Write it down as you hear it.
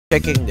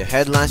Checking the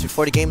headlines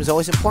before the game is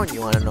always important. You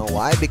want to know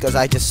why? Because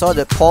I just saw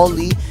that Paul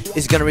Lee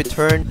is going to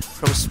return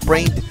from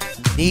sprained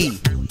knee.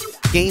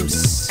 Game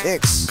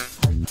 6,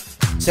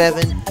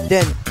 7,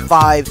 then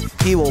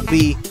 5, he will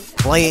be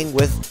playing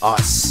with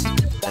us.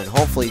 And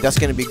hopefully that's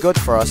going to be good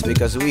for us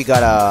because we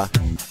got a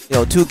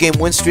 2-game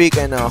win streak,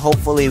 and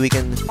hopefully we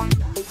can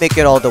make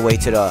it all the way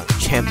to the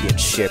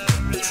championship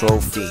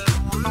trophy.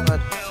 But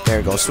there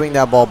you go. Swing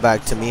that ball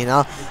back to me, and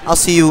I'll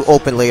see you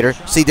open later.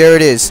 See, there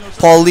it is.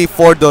 Paul Lee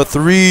for the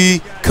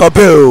 3.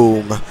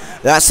 Kaboom!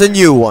 That's a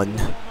new one.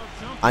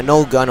 I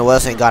know Gunnar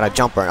Wells ain't got a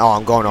jumper. Oh,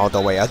 I'm going all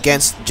the way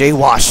against J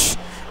Wash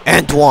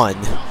and 1.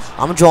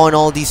 I'm drawing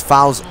all these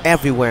fouls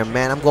everywhere,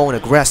 man. I'm going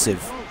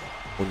aggressive.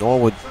 Well,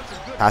 Norwood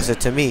pass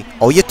it to me.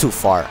 Oh, you're too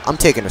far. I'm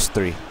taking this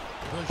 3.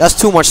 That's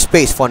too much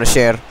space,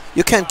 Fonacher.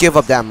 You can't give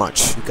up that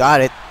much. You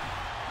got it.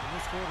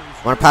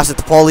 I'm gonna pass it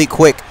to Paul Lee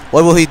quick.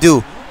 What will he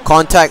do?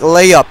 Contact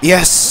layup.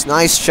 Yes,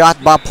 nice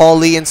shot by Paul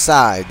Lee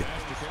inside.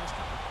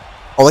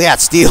 Oh yeah,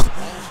 steal.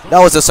 That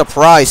was a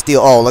surprise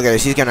steal. Oh, look at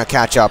this. He's gonna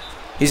catch up.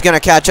 He's gonna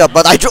catch up.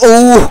 But I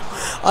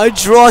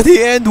draw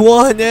the end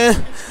one.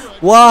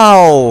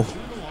 Wow.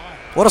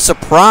 What a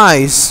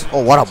surprise.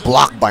 Oh, what a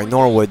block by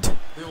Norwood.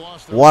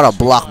 What a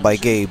block by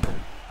Gabe.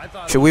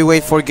 Should we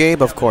wait for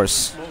Gabe? Of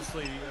course.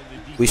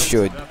 We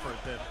should.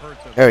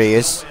 There he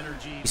is.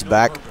 He's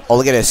back. Oh,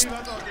 look at this.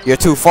 You're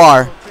too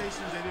far.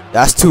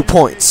 That's 2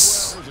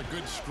 points.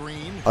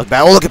 Oh,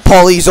 look at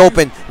Paul Lee's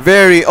open.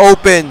 Very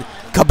open.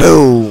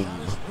 Kaboom.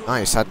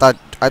 Nice. I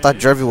thought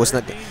Jervy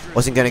wasn't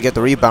gonna get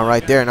the rebound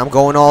right there, and I'm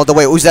going all the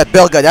way. Who's that?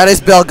 Belga. That is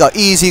Belga.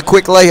 Easy,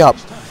 quick layup.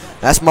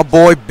 That's my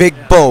boy, Big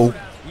Bo.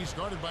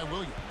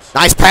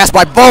 Nice pass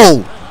by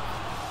Bo.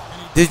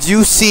 Did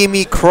you see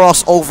me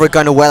cross over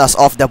Ganuelas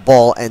off the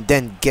ball and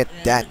then get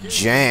that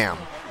jam?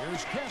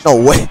 No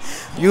way.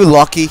 You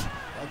lucky?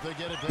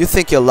 You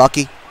think you're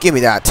lucky? Give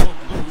me that.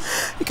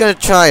 You're gonna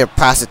try to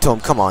pass it to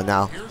him. Come on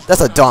now. That's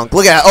a dunk.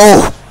 Look at that.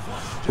 Oh!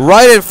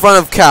 Right in front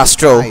of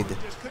Castro.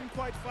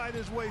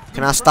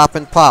 Can I stop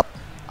and pop?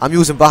 I'm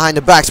using behind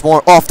the backs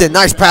more often.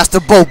 Nice pass to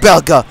Bo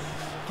Belga.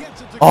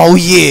 Oh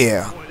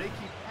yeah.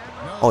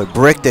 Oh, he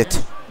bricked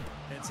it.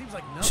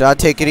 Should I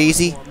take it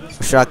easy?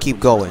 Or should I keep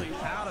going?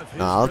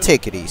 Nah, I'll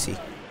take it easy.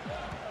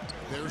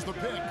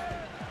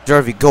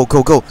 Jervy, go,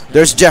 go, go.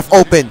 There's Jeff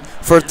open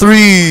for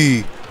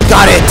 3.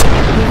 Got it.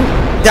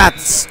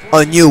 That's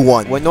a new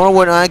one. When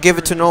Norwood and I give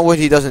it to Norwood,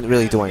 he doesn't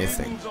really do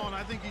anything.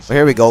 But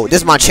here we go.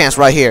 This is my chance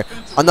right here.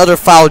 Another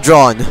foul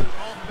drawn.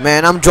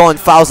 Man, I'm drawing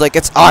fouls like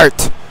it's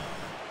art.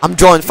 I'm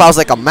drawing fouls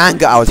like a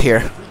manga out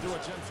here.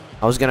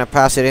 I was gonna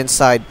pass it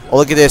inside. Oh,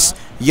 look at this.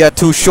 You're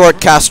too short,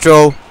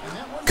 Castro.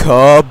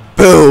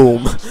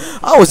 Kaboom.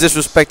 I was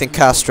disrespecting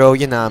Castro.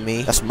 You know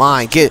me. That's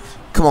mine. Get it.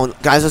 Come on,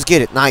 guys. Let's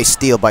get it. Nice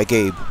steal by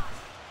Gabe.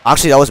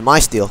 Actually, that was my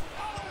steal.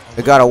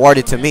 It got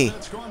awarded to me.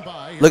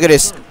 Look at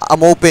this.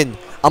 I'm open.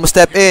 I'm gonna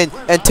step in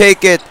and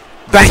take it.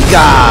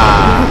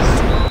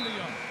 Banga!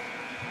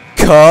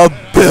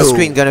 Kaboom! The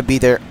screen gonna be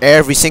there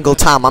every single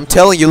time. I'm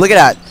telling you. Look at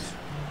that.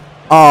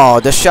 Oh,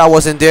 the shot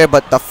wasn't there,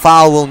 but the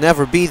foul will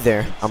never be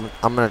there. I'm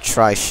gonna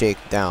try shake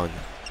down.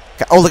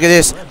 Oh, look at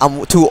this.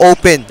 I'm too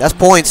open. That's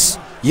points.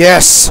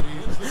 Yes.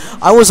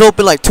 I was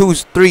open like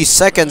 2-3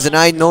 seconds, and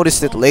I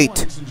noticed it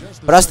late,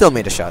 but I still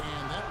made a shot.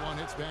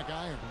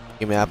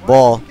 Give me that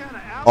ball.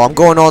 Oh, I'm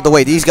going all the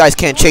way. These guys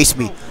can't chase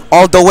me.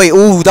 All the way.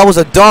 Ooh, that was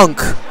a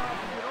dunk.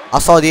 I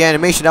saw the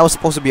animation. That was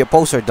supposed to be a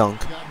poster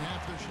dunk.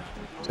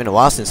 It's been a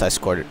while since I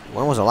scored it.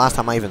 When was the last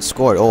time I even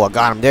scored? Oh, I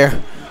got him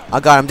there. I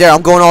got him there.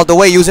 I'm going all the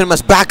way, using him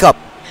as backup.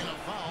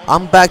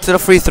 I'm back to the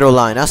free throw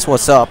line. That's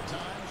what's up.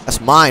 That's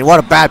mine. What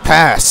a bad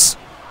pass.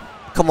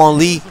 Come on,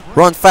 Lee.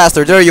 Run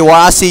faster. There you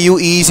are. I see you.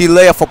 Easy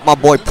layup of my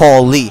boy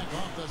Paul Lee.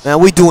 Man,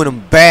 we doing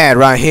him bad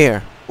right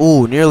here.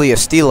 Ooh, nearly a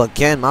steal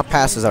again. My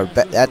passes are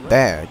that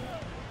bad.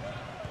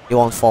 He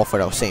won't fall for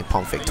the same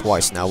pump fake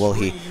twice now, will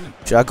he?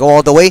 Should I go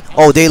all the way?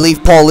 Oh, they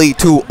leave Paul Lee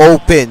too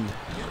open.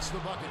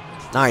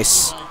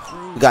 Nice.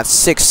 We got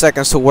 6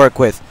 seconds to work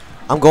with.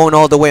 I'm going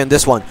all the way on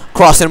this one.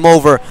 Crossing him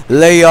over.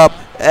 Layup.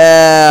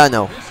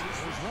 No.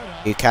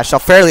 He cashed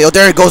out fairly. Oh,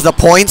 there goes the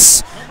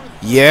points.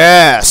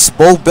 Yes.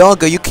 Bo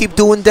Belga, you keep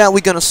doing that. We're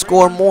going to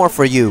score more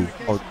for you.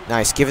 Oh,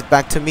 nice. Give it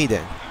back to me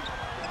then.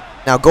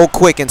 Now go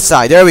quick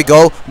inside. There we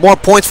go. More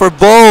points for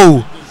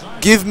Bo.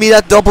 Give me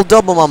that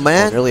double-double, my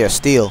man. Really a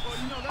steal.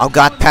 I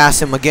got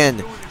past him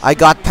again. I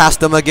got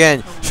past him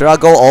again. Should I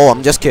go? Oh,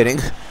 I'm just kidding.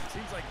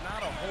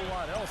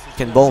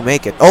 Can Bo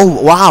make it?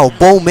 Oh, wow.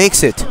 Bo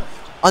makes it.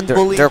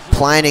 They're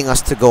planning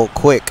us to go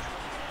quick.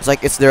 It's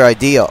like it's their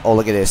idea. Oh,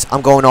 look at this.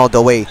 I'm going all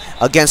the way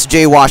against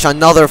J Wash.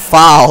 Another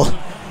foul.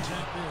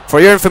 For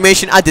your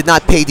information, I did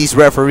not pay these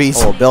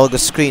referees. Oh, Belga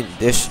screen.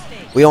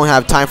 We don't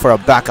have time for a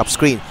backup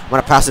screen. I'm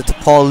going to pass it to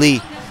Paul Lee.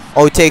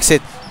 Oh, he takes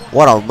it.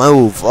 What a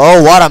move.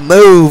 Oh, what a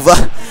move.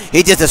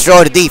 He just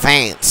destroyed the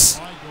defense.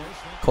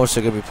 Of course,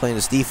 they're going to be playing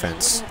this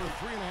defense.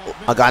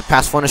 I got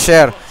past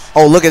Fonacher.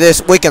 Oh, look at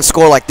this. We can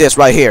score like this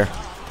right here.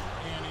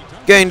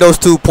 Getting those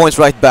 2 points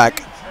right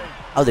back.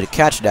 How did he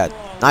catch that?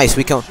 Nice.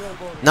 We can.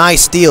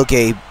 Nice steal,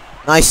 Gabe.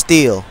 Nice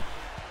steal.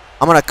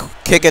 I'm gonna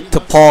kick it to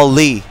Paul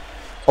Lee.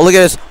 Oh, look at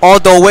this. All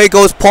the way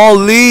goes Paul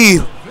Lee.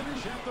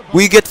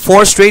 We get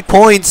 4 straight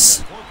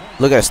points.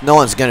 Look at this. No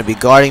one's gonna be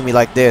guarding me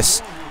like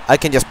this. I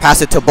can just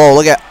pass it to Bo.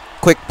 Look at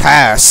quick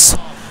pass.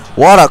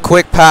 What a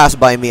quick pass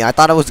by me. I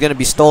thought it was gonna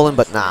be stolen,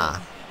 but nah.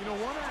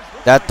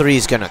 That 3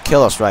 is gonna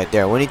kill us right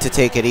there. We need to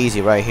take it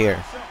easy right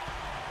here.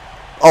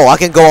 Oh, I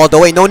can go all the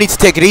way. No need to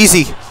take it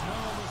easy.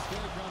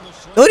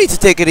 No need to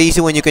take it easy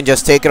when you can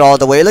just take it all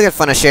the way. Look at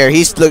Funashare.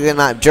 He's looking at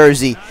that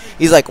jersey.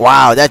 He's like,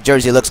 wow, that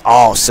jersey looks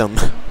awesome.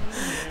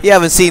 You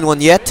haven't seen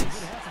one yet.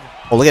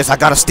 Oh, look at this. I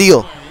got a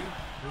steal.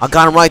 I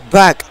got him right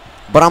back.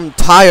 But I'm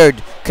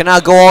tired. Can I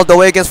go all the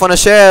way against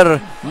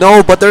Funashare?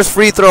 No, but there's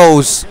free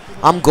throws.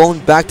 I'm going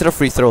back to the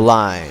free throw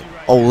line.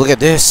 Oh, look at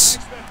this.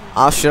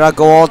 Should I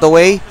go all the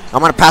way?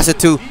 I'm going to pass it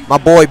to my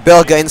boy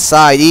Belga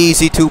inside.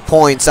 Easy 2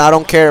 points. I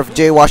don't care if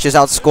J-Wash is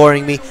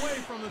outscoring me.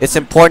 It's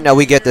important that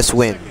we get this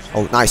win.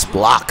 Oh, nice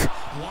block.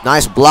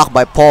 Nice block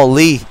by Paul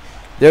Lee.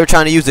 They're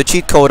trying to use the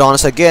cheat code on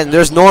us again.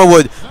 There's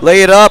Norwood.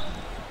 Lay it up.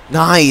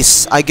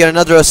 Nice. I get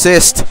another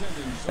assist.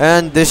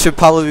 And this should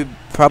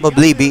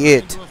probably be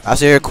it. I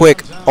say here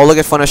quick. Oh, look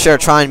at Funashare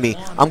trying me.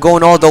 I'm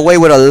going all the way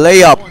with a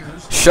layup.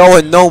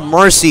 Showing no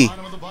mercy.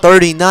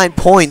 39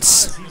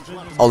 points.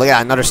 Oh, look at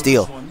that. Another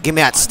steal. Give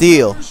me that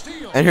steal.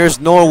 And here's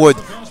Norwood.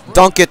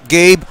 Dunk it,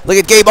 Gabe. Look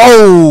at Gabe.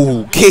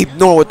 Oh, Gabe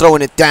Norwood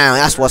throwing it down.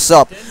 That's what's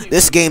up.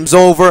 This game's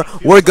over.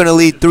 We're going to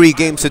lead 3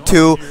 games to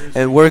 2.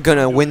 And we're going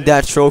to win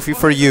that trophy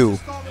for you.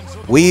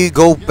 We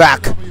go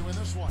back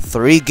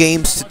 3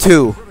 games to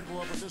 2.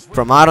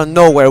 From out of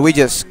nowhere, we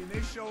just,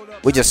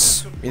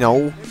 you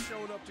know,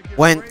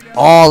 went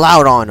all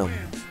out on them.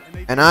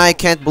 And I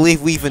can't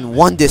believe we even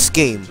won this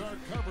game.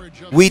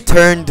 We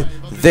turned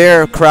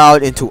their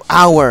crowd into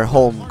our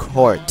home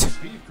court.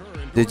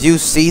 Did you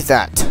see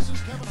that?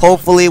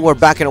 Hopefully we're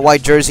back in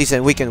white jerseys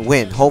and we can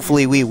win.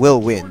 Hopefully we will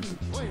win.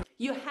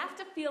 You have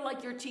to feel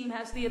like your team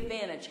has the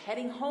advantage,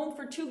 heading home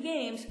for 2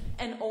 games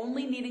and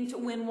only needing to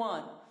win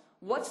 1.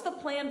 What's the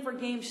plan for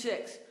Game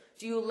 6?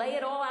 Do you lay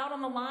it all out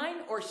on the line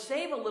or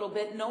save a little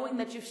bit knowing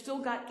that you've still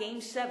got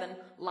Game 7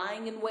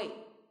 lying in wait?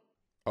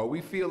 Oh,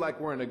 we feel like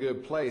we're in a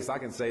good place. I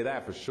can say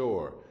that for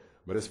sure.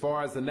 But as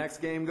far as the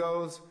next game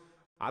goes,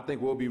 I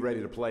think we'll be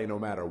ready to play no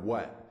matter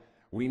what.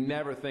 We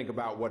never think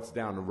about what's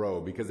down the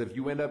road, because if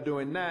you end up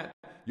doing that,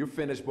 you're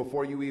finished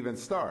before you even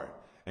start.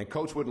 And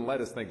Coach wouldn't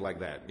let us think like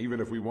that, even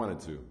if we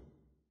wanted to.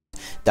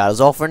 That is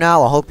all for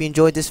now. I hope you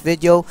enjoyed this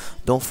video.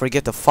 Don't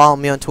forget to follow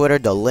me on Twitter.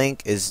 The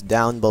link is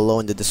down below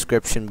in the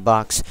description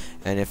box.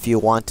 And if you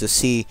want to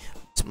see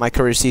my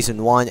career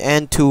season 1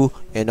 and 2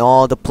 in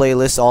all the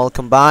playlists all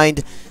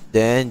combined,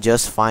 then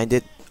just find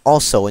it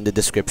also in the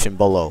description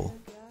below.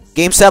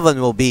 Game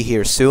 7 will be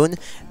here soon,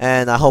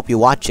 and I hope you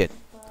watch it.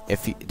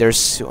 If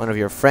there's one of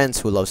your friends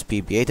who loves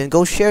PBA, then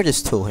go share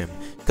this to him,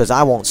 because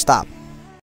I won't stop.